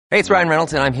Hey, it's Ryan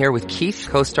Reynolds, and I'm here with Keith,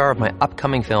 co-star of my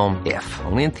upcoming film, If,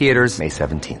 only in theaters May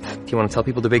 17th. Do you want to tell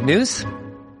people the big news?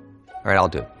 All right, I'll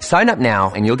do it. Sign up now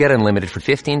and you'll get unlimited for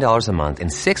 $15 a month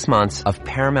and 6 months of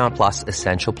Paramount Plus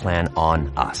Essential Plan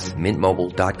on us.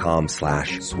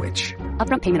 MintMobile.com/switch.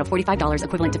 Upfront payment of $45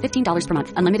 equivalent to $15 per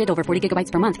month. Unlimited over 40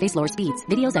 gigabytes per month. Face lower speeds.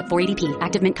 Videos at 480p.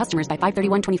 Active Mint customers by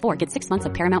 531.24 get 6 months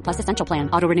of Paramount Plus Essential Plan.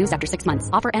 Auto renews after 6 months.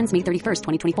 Offer ends May 31st,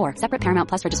 2024. Separate Paramount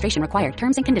Plus registration required.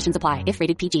 Terms and conditions apply if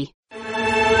rated PG.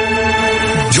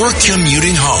 You're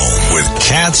commuting home with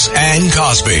Katz and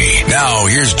Cosby. Now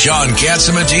here's John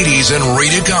Catsimatidis and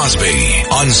Rita Cosby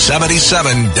on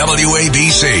 77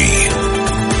 WABC.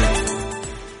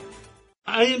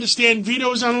 I understand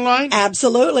Vito's on the line?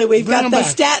 Absolutely. We've got the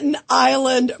Staten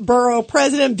Island Borough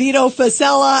President, Vito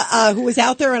Fossella, who was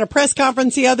out there in a press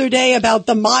conference the other day about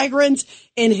the migrants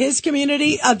in his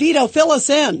community. Vito, fill us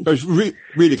in.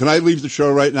 Rita, can I leave the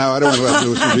show right now? I don't want to have to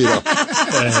listen to Vito.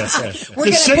 We're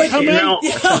going to put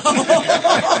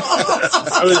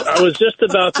I was just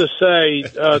about to say,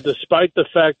 despite the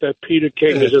fact that Peter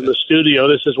King is in the studio,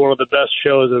 this is one of the best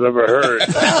shows I've ever heard.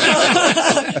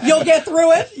 You'll get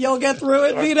through it? You'll get through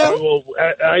it, Vito?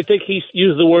 I think he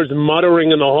used the words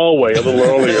muttering in the hallway a little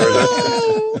earlier.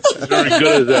 That's very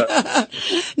good as that.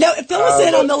 Now, fill us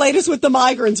in on the latest with the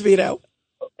migrants, Vito.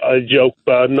 I joke,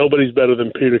 nobody's better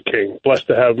than Peter King. Blessed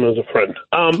to have him as a friend.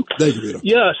 Thank you, Vito.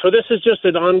 Yeah, so this is just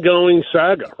an ongoing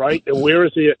saga, right? And where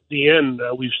is the end?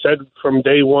 We've said from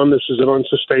day one this is an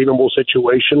unsustainable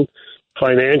situation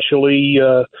financially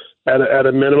at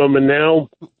a minimum. And now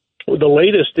the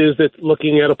latest is that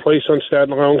looking at a place on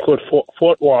Staten Island called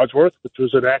Fort Wadsworth, which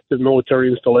was an active military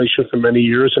installation for many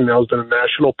years and now has been a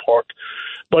national park,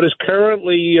 but is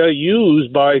currently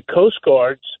used by the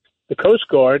Coast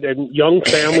Guard, and young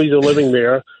families are living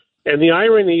there. And the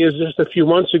irony is just a few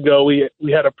months ago, we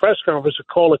had a press conference to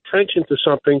call attention to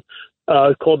something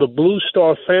called the Blue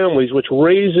Star Families, which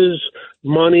raises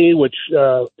money, which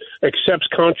accepts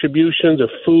contributions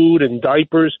of food and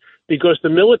diapers, because the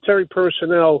military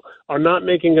personnel are not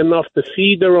making enough to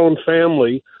feed their own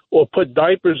family or put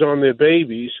diapers on their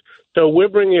babies. So we're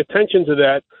bringing attention to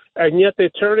that, and yet they're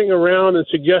turning around and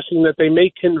suggesting that they may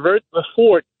convert the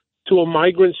fort to a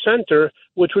migrant center,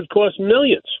 which would cost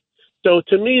millions. So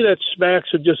to me, that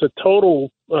smacks of just a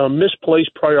total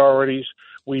misplaced priorities.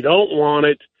 We don't want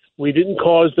it. We didn't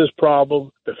cause this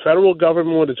problem. The federal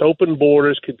government, with its open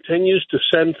borders, continues to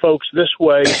send folks this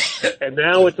way. And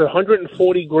now it's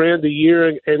 $140,000 a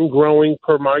year and growing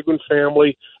per migrant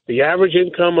family. The average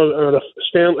income of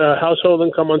household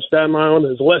income on Staten Island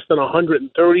is less than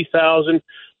 $130,000.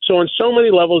 So on so many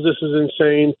levels, this is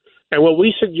insane. And what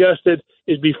we suggested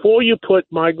is before you put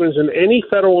migrants in any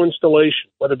federal installation,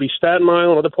 whether it be Staten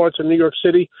Island or other parts of New York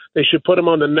City, they should put them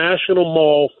on the National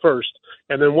Mall first.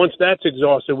 And then once that's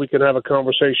exhausted, we can have a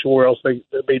conversation where else they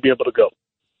may be able to go.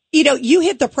 You know, you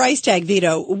hit the price tag,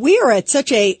 Vito. We are at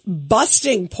such a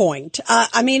busting point.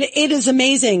 I mean, it is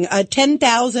amazing.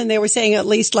 10,000, they were saying at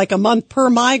least like a month per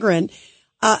migrant.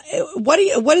 What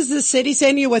is the city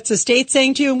saying to you? What's the state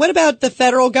saying to you? And what about the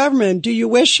federal government? Do you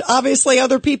wish, obviously,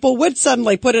 other people would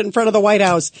suddenly put it in front of the White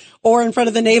House or in front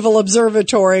of the Naval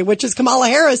Observatory, which is Kamala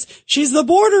Harris? She's the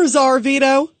border czar,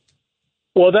 Vito.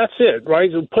 Well, that's it, right?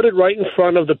 Put it right in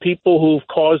front of the people who've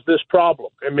caused this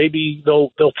problem, and maybe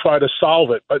they'll try to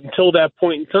solve it. But until that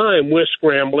point in time, we're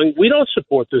scrambling. We don't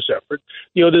support this effort.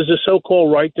 You know, there's a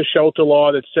so-called right to shelter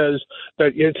law that says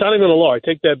that it's not even a law. I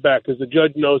take that back because the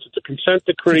judge knows it's a consent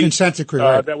decree.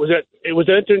 Right. It was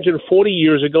entered into 40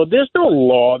 years ago. There's no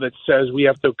law that says we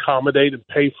have to accommodate and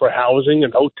pay for housing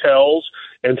and hotels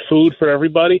and food for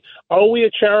everybody. Are we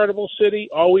a charitable city?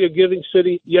 Are we a giving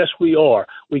city? Yes, we are.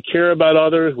 We care about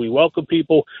others. We welcome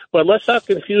people. But let's not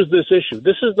confuse this issue.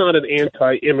 This is not an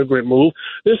anti-immigrant move.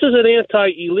 This is an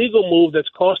anti-illegal move that's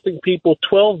costing people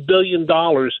 $12 billion,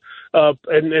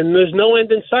 and there's no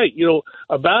end in sight. You know,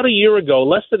 about a year ago,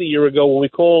 less than a year ago, when we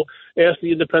asked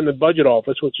the Independent Budget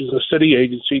Office, which is a city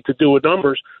agency, to do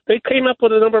numbers, they came up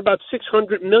with a number about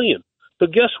 $600 million.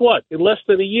 But guess what? In less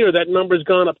than a year, that number's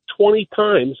gone up 20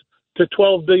 times to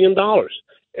 $12 billion.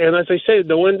 And as I say,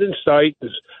 no end in sight.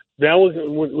 Now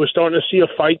we're starting to see a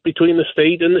fight between the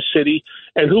state and the city.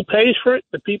 And who pays for it?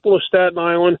 The people of Staten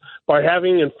Island, by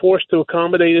having and forced to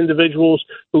accommodate individuals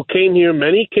who came here.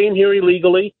 Many came here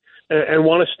illegally and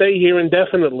want to stay here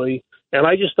indefinitely. And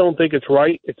I just don't think it's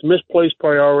right. It's misplaced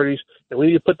priorities. And we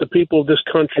need to put the people of this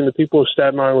country and the people of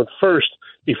Staten Island first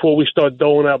before we start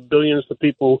doling out billions to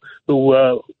people who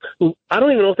I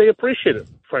don't even know if they appreciate it,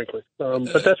 frankly.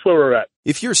 But that's where we're at.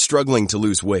 If you're struggling to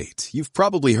lose weight, you've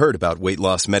probably heard about weight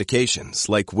loss medications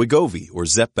like Wegovy or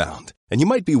Zepbound, and you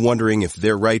might be wondering if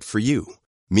they're right for you.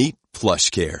 Meet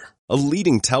PlushCare, a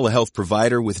leading telehealth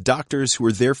provider with doctors who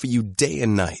are there for you day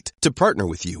and night to partner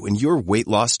with you in your weight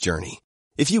loss journey.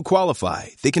 If you qualify,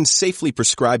 they can safely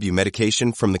prescribe you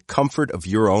medication from the comfort of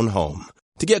your own home.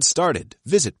 To get started,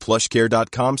 visit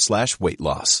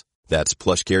plushcare.com/weight-loss. That's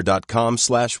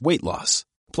plushcare.com/weight-loss.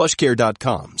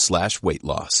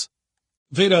 plushcare.com/weight-loss.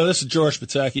 Vito, this is George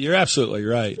Pataki. You're absolutely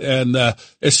right. And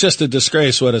it's just a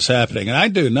disgrace what is happening. And I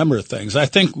do a number of things. I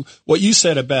think what you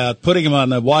said about putting them on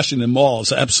the Washington Mall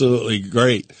is absolutely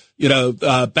great. You know,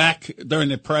 back during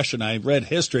the Depression, I read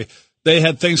history. They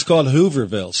had things called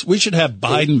Hoovervilles. We should have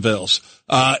Bidenvilles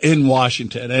in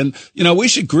Washington. And, you know, we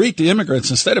should greet the immigrants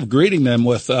instead of greeting them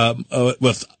with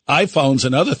iPhones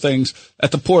and other things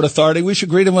at the Port Authority. We should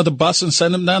greet them with a bus and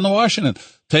send them down to Washington.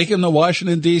 Take them to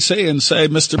Washington, D.C. and say,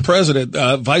 Mr. President,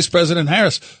 Vice President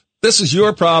Harris, this is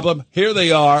your problem. Here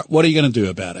they are. What are you going to do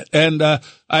about it? And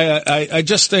I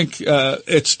just think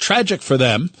it's tragic for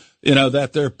them, you know,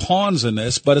 that they're pawns in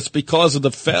this, but it's because of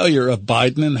the failure of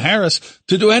Biden and Harris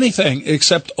to do anything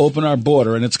except open our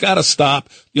border. And it's got to stop.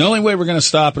 The only way we're going to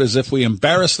stop it is if we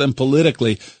embarrass them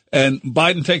politically. And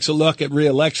Biden takes a look at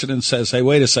re-election and says, hey,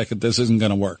 wait a second, this isn't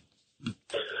going to work.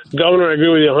 Governor, I agree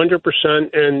with you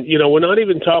 100%. And, you know, we're not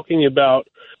even talking about,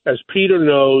 as Peter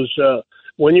knows,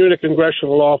 when you're in a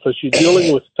congressional office, you're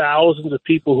dealing with thousands of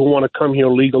people who want to come here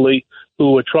legally,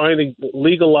 who are trying to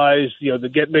legalize, you know, to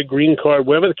get their green card,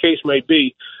 whatever the case may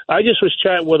be. I just was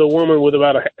chatting with a woman with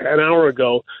about an hour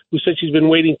ago who said she's been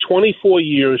waiting 24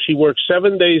 years. She works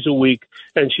 7 days a week,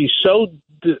 and she's so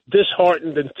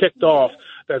disheartened and ticked off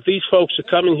that these folks are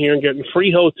coming here and getting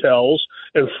free hotels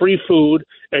and free food,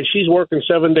 and she's working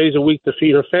 7 days a week to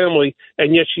feed her family,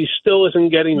 and yet she still isn't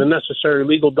getting the necessary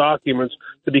legal documents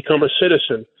to become a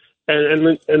citizen.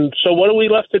 And so what are we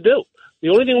left to do? The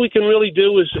only thing we can really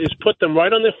do is put them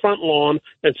right on their front lawn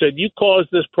and say, you caused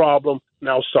this problem,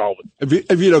 now solve it.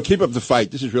 Vito, keep up the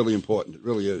fight. This is really important. It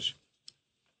really is.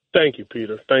 Thank you,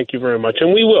 Peter. Thank you very much.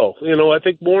 And we will. You know, I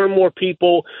think more and more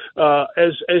people,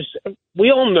 as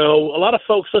we all know, a lot of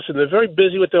folks, listen, they're very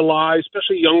busy with their lives,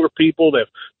 especially younger people. They have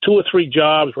 2 or 3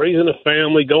 jobs, raising a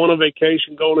family, going on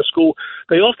vacation, going to school.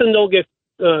 They often don't get,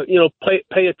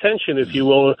 pay attention, if you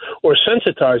will, or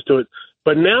sensitized to it.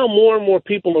 But now more and more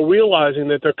people are realizing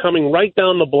that they're coming right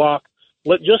down the block.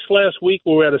 Just last week,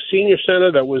 we were at a senior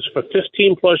center that was for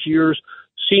 15-plus years.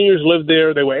 Seniors lived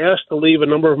there. They were asked to leave a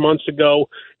number of months ago.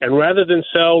 And rather than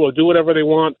sell or do whatever they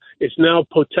want, it's now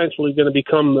potentially going to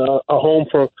become a home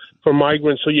for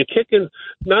migrants. So you're kicking,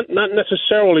 not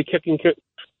necessarily kicking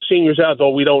seniors out,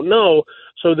 though we don't know.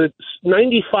 So that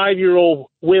 95-year-old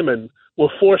women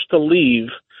were forced to leave.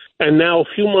 And now, a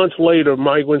few months later,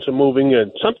 migrants are moving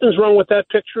in. Something's wrong with that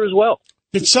picture as well.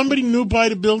 Did somebody new buy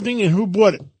the building, and who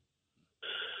bought it?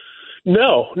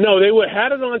 No, they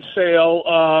had it on sale.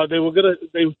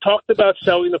 They talked about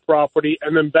selling the property,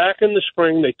 and then back in the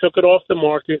spring, they took it off the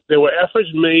market. There were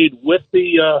efforts made with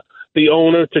the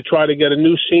owner to try to get a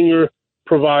new senior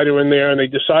provider in there, and they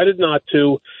decided not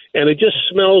to. And it just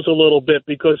smells a little bit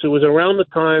because it was around the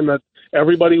time that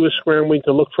everybody was scrambling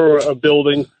to look for a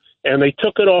building. And they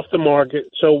took it off the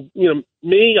market. So, you know,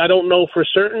 I don't know for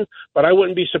certain, but I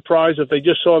wouldn't be surprised if they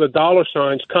just saw the dollar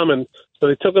signs coming. So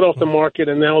they took it off the market,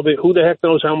 and now who the heck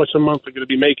knows how much a month they're going to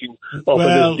be making off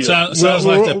of this deal. Sounds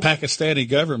like the Pakistani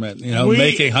government,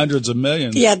 making hundreds of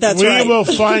millions. Yeah, that's right. We will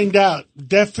find out.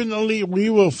 Definitely, we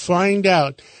will find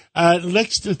out.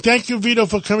 Thank you, Vito,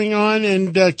 for coming on,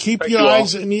 and keep your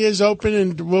eyes and ears open,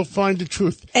 and we'll find the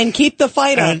truth. And keep the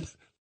fight up.